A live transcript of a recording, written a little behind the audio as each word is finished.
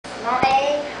small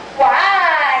a.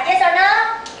 Why? Yes or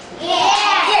no?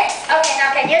 Yes. Yes. Okay, now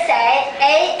can you say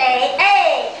A, X,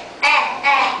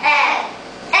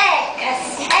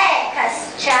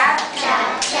 chop,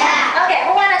 Chop, chop. Okay,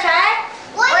 who wanna try?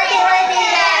 Waiting, Waiting.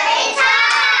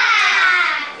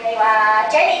 Here you are,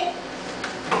 Jenny.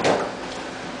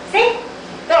 See?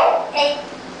 Go. A.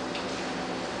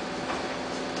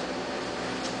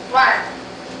 1,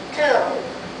 2,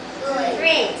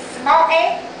 3. Small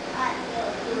a.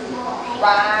 1,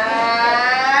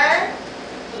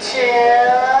 2.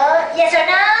 Yes or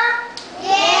no?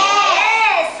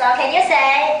 Yes. So can you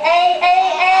say X?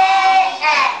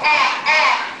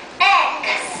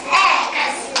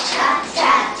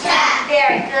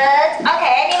 Very good.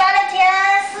 Okay, any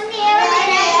volunteers?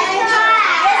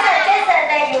 Yes, sir. Jason,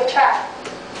 then you try.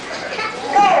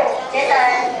 Go,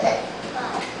 Jason.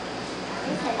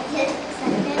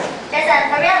 Jason,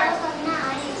 hurry up.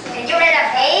 Can you read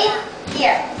up A?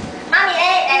 Here. Mommy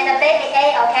A and the baby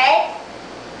A, okay?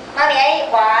 Mommy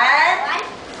A, 1,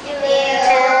 2,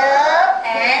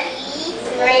 and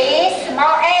 3.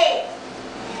 Small A.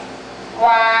 1,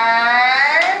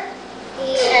 2.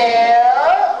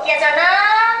 Yes or no?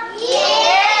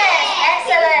 Yes.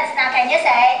 Excellent. Now can you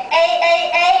say A?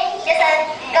 Jason,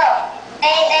 go.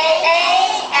 X.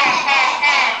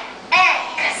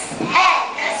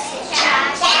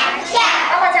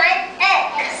 One more time.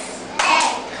 X.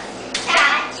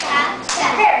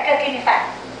 Very good. Give me 5.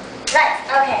 Right.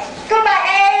 Okay. Goodbye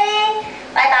A.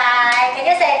 Bye bye. Can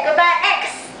you say goodbye X?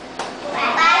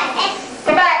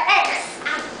 Goodbye X.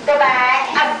 Goodbye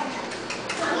up.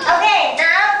 Okay.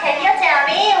 Now can you tell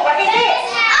me what is this?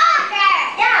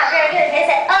 Yeah. Very good. Can you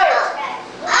say old?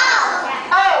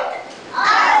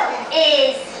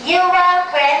 Is your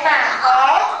grandma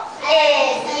old?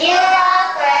 Is your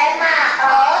grandma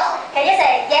old? Can you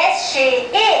say yes she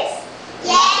is?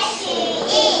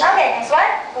 Okay, next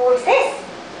one. Who is this?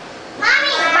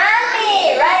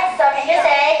 Mommy, right? So can you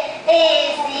say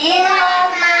is your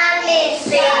mommy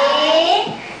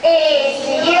sick? Is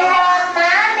your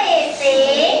mommy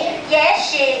sick? Yes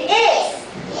she is.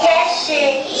 Yes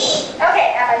she is.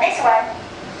 Okay, how about next one?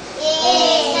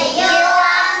 Is your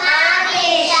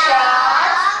mommy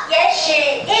short? Yes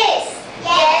she is.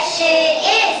 Yes she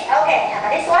is. Okay, how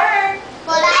about this one?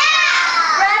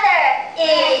 Brother,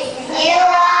 is your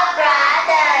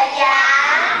brother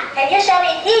young? Can you show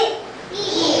me he?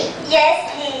 Yes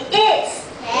he is.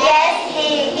 Yes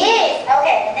he is.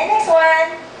 Okay, and the next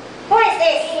one. Who is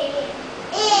this?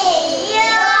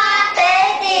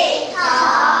 Baby.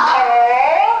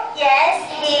 Oh, yes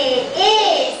he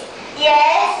is.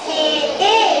 Yes he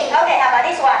is. Okay, how about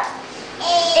this one?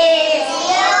 Is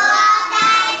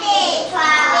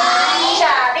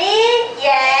chubby?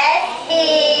 Yes he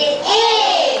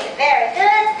is. Very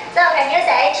good. So can you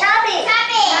say chubby?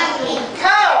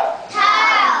 Tall?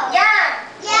 Young?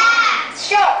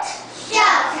 Short?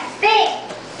 Thin?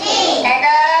 And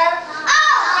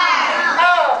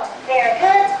old. Very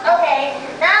good. Okay.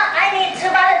 Now I need 2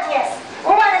 volunteers.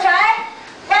 Who want to try?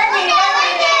 Wendy.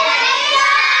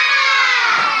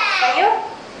 For you?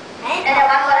 And then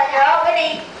one for the girl,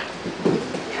 Willie.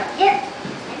 Come here.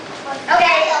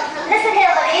 Okay. Listen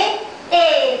carefully.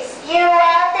 Is your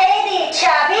daddy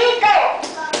chubby? Go.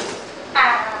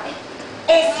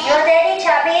 Is your daddy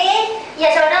chubby?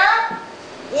 Yes or no?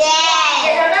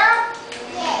 Yes or no?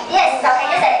 Yes. So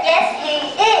can you say yes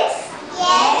he is?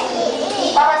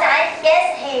 One more time.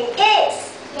 Yes he is.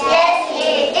 Yes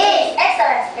he is.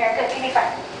 Excellent. Very good. Give me 5.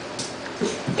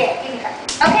 Yeah, give me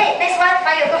 5. Okay. Next one.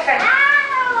 Find your good friend.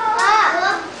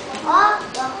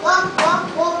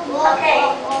 Okay.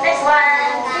 Next one.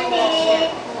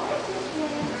 Cindy.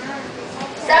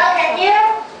 So can you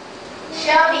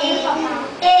show me?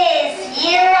 Is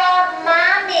your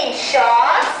mommy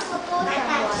short?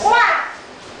 What?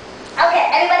 Okay,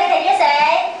 everybody can you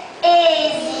say,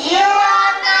 is your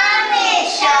mommy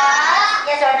short?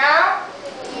 Yes or no?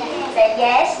 Say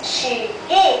yes, she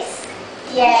is.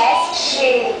 Yes,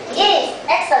 she is.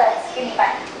 Excellent. Give me 5.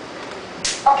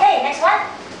 Okay, next one.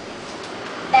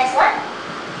 Next one.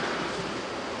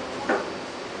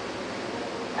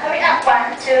 Hurry up.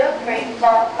 1, 2, 3,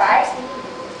 4, 5.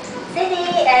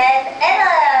 Cindy and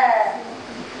Ella.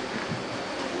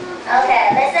 Okay,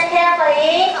 listen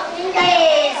carefully.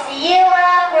 Is your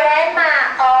grandma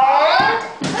old?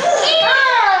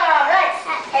 Oh, right.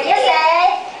 Can you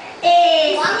say,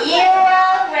 is your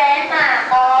grandma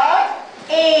old?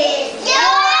 Is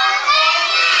your grandma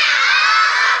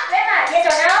old? Grandma, yes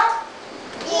or no?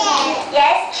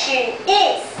 Yes, she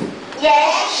is.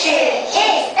 Yes, she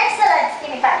is. Excellent.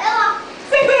 Give me 5.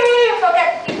 Cindy, you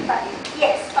forgot. Give me 5.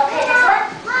 Yes. Okay, next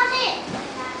one.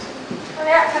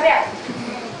 hurry up.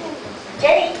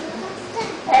 Jenny.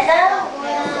 Anna.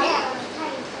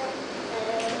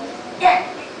 Yeah.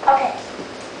 Okay.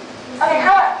 Okay,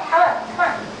 Howard, come on.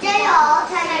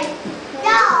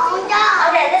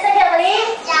 Okay, listen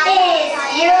carefully. Is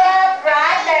your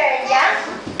brother young?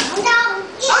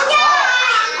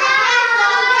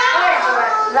 Orange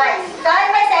one. Right. So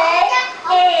everybody say,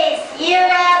 is your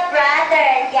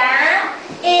brother young?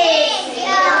 Is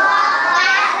yes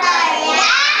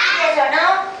or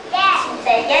no?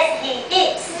 Say yes, he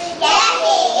is.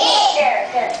 Very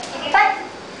good. Give me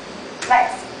 5.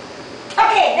 Right.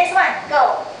 Okay, next one.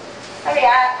 Go. Hurry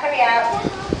up, hurry up.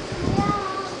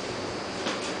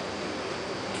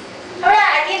 Hurry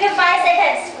up, I give you 5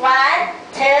 seconds. 1,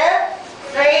 2,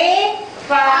 3,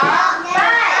 4, 5.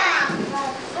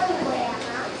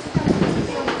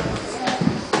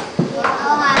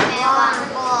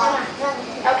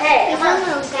 Okay, come on.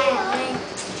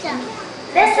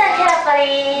 Listen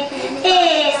carefully.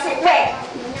 Wait.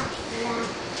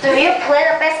 Do you play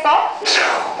the baseball?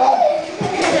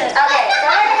 Okay, so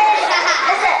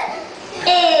listen.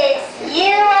 Is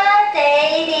your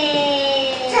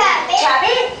daddy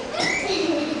chubby?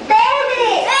 Daddy!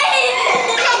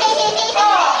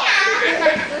 Oh,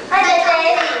 I said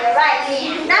daddy, right.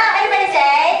 Now everybody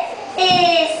say,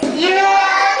 is your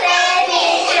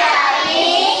daddy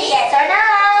chubby? Yes or no?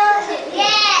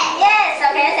 Yes,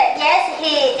 okay, say yes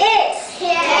he is.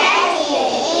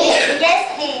 Yes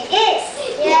he is.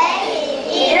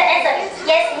 You didn't answer.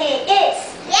 Yes he is.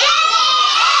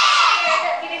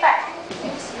 Give me 5.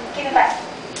 Give me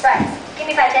 5. Right. Give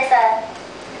me 5. That's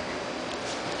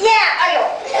yeah. Ayo.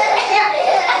 Yeah.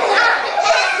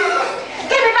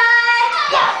 Give me 5.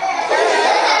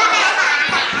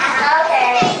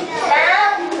 Okay.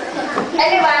 Now,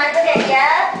 everyone, look at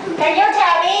here. Can you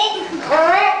tell me who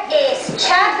is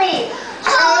chubby?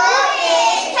 Who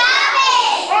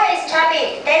is chubby?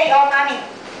 Daddy or mommy?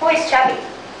 Who is chubby?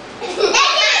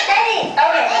 Daddy.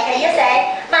 Okay. You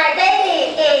say my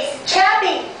daddy is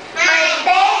chubby. My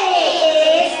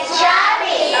daddy is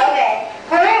chubby. Okay.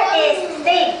 Who is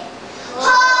thin?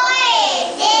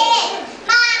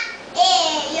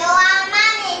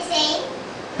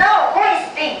 No, who is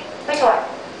thin? Which one?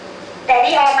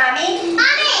 Daddy or mommy?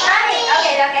 Mommy.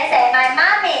 Okay, say my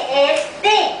mommy is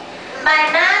thin.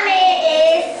 My mommy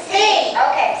is thin.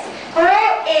 Okay. Who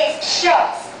is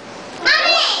short?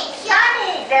 Mommy.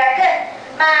 Very good.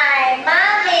 My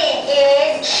mommy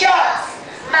is short.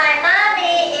 My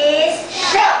mommy is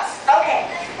short. Okay.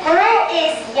 Who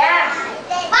is young?